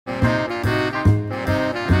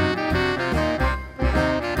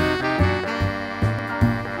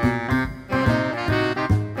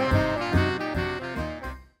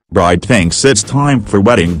bride thinks it's time for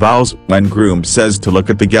wedding vows when Groom says to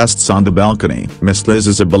look at the guests on the balcony. Miss Liz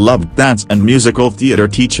is a beloved dance and musical theatre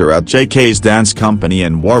teacher at Jaykays Dance Company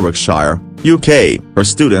in Warwickshire, UK. Her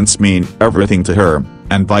students mean everything to her,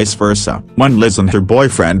 and vice versa. When Liz and her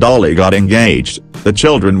boyfriend Ollie got engaged, the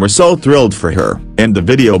children were so thrilled for her. In the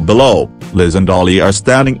video below, Liz and Ollie are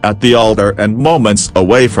standing at the altar and moments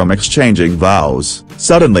away from exchanging vows.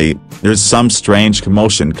 Suddenly, there's some strange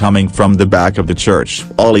commotion coming from the back of the church.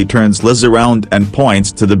 Ollie turns Liz around and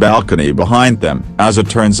points to the balcony behind them. As it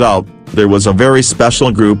turns out, there was a very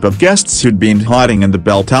special group of guests who'd been hiding in the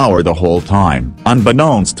bell tower the whole time.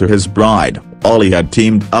 Unbeknownst to his bride, Ollie had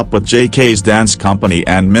teamed up with Jaykays Dance Company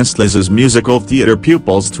and Miss Liz's musical theatre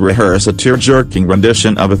pupils to rehearse a tear-jerking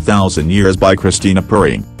rendition of 1,000 Years by Christina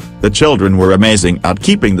Perri. The children were amazing at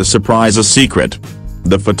keeping the surprise a secret,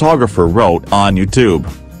 the photographer wrote on YouTube,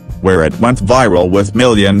 where it went viral with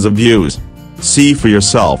millions of views. See for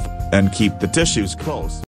yourself, and keep the tissues close.